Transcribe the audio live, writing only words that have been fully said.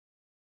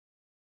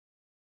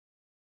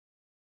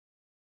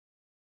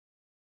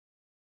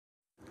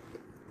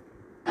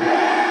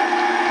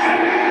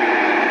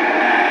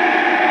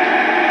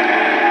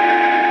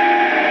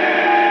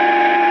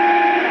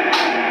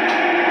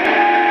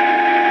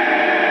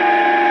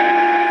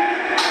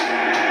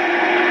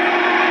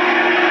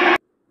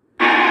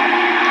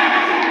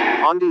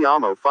Ti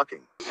amo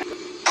fucking.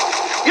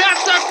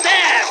 Yes, up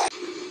there!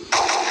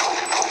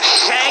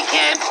 Shake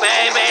it,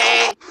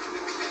 baby!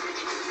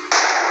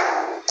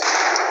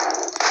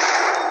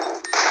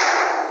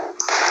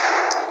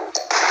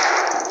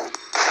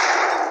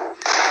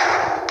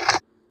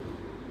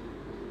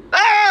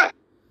 Ah!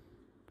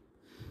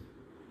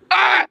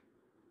 Ah!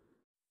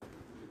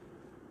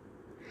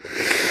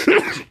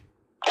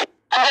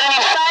 I'm gonna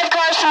need 5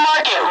 cars to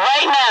market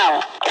right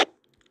now.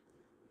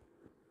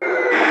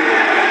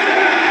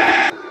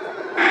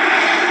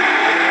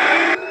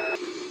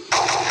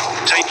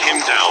 Take him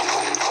down.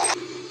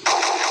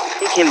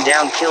 Take him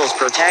down kills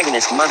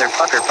protagonist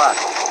motherfucker fuck.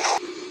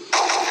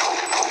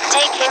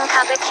 Take him,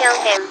 cover, kill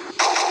him.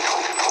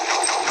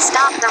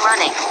 Stop the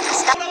running.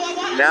 Stop.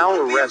 Now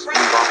arrest me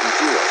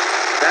Vafanculo.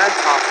 Bad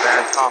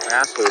cop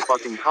asshole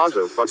fucking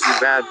Kazo fuck you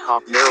bad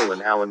cop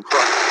Marilyn Allen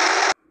Crush.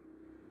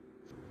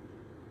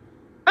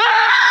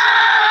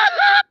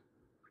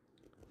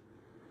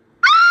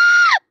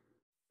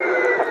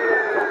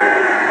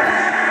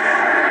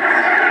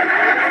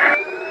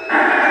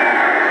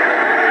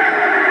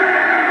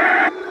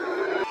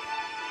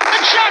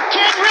 Good shot,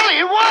 kid! Really,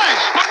 it was!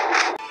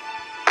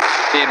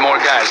 Need more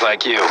guys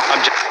like you.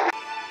 I'm just...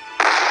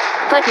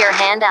 Put your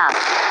hand up.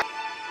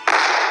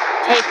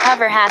 Take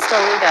cover, hasta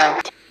luego.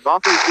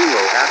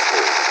 Vafanculo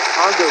asshole.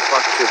 Kazo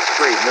fuck shit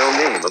straight no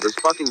name of his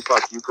fucking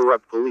fuck you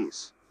corrupt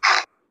police.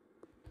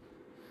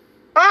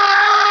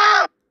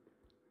 Ah!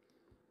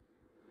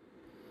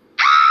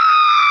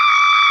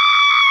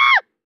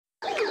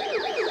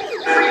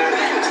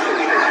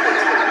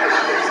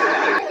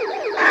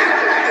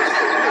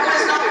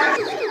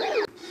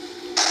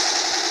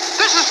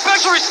 This is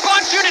Special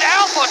Response Unit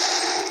Alpha!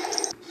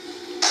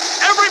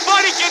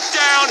 Everybody get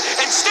down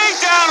and stay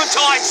down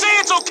until I say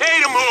it's okay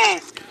to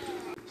move!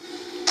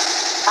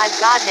 I've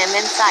got him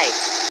in sight.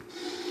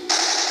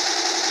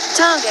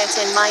 Target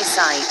in my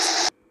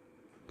sight.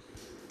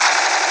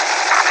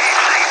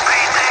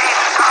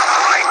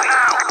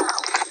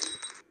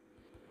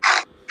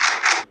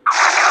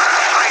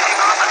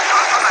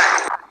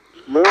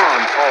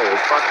 Moron follow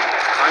fucking.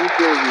 I'm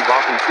kill you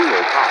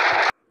Vafanculo cop.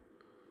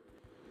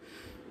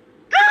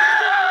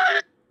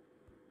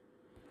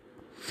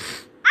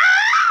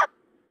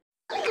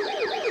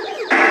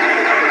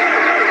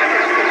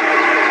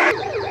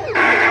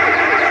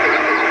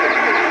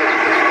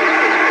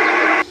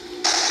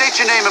 State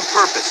your name and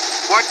purpose.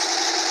 Why are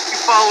you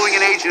following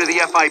an agent of the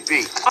FIB?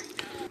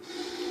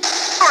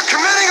 You're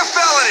committing a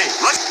felony!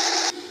 Let's...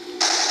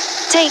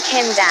 Take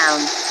him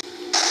down.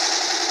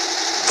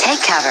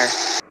 Take cover.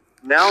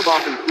 Now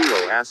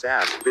Vafanculo ass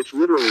bitch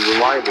literally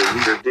reliable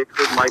leader Dick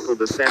Hood Michael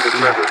DeSanta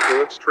Trevor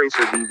Phillips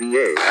Tracer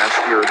DVA ass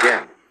here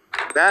again.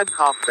 Bad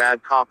cop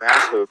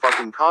asshole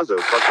fucking Kazo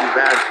fuck you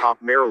bad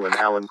cop Marilyn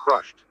Allen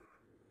crushed.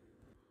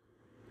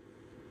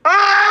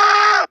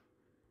 Ah!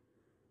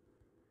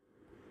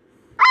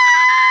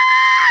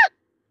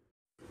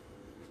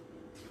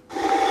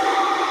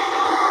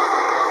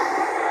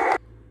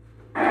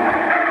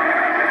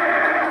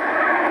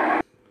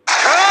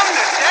 Come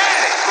to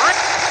daddy!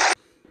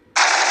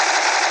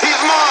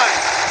 He's mine!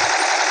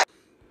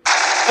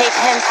 Take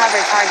him,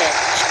 cover target.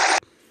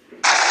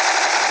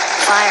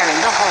 Fire in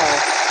the hole.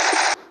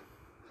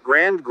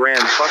 Grand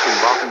fucking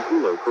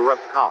Vafanculo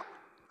corrupt cop.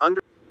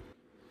 Under.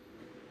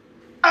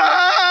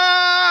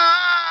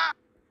 Ah!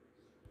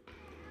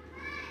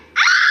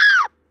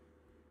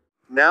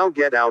 Now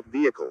get out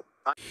vehicle.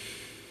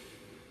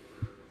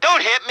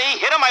 Don't hit me!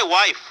 Hit on my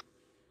wife!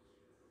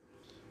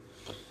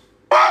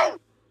 Whoa!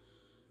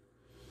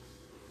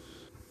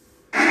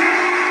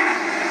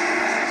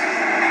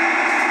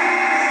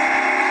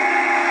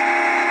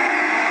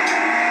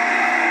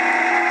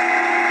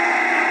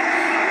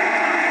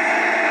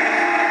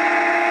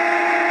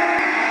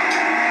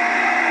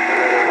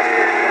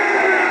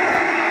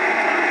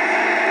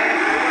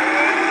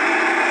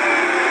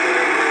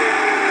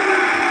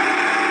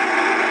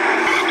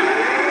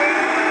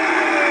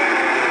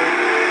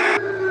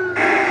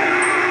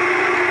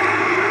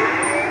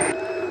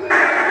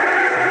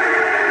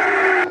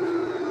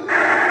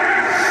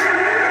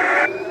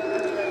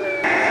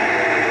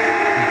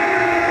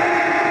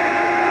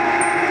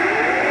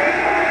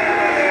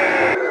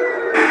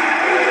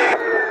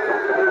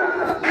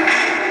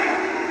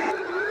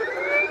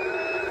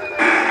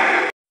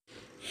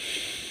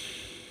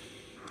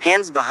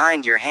 Hands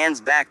behind your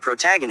hands back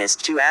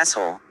protagonist 2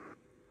 asshole.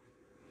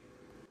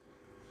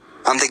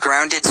 On the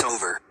ground it's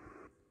over.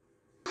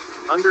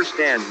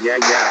 Understand yeah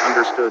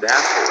understood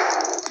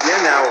asshole.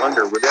 Yeah now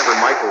under whatever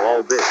Michael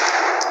all bitch.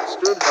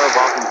 Stood ha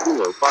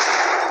Vafanculo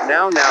fucking.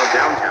 Now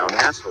downtown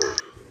asshole.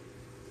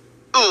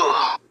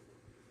 Ugh.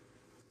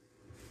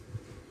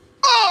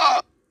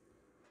 Ugh.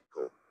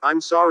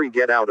 I'm sorry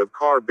get out of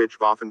car bitch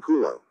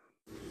Vafanculo.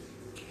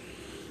 Who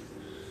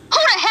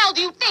the hell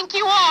do you think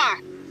you are?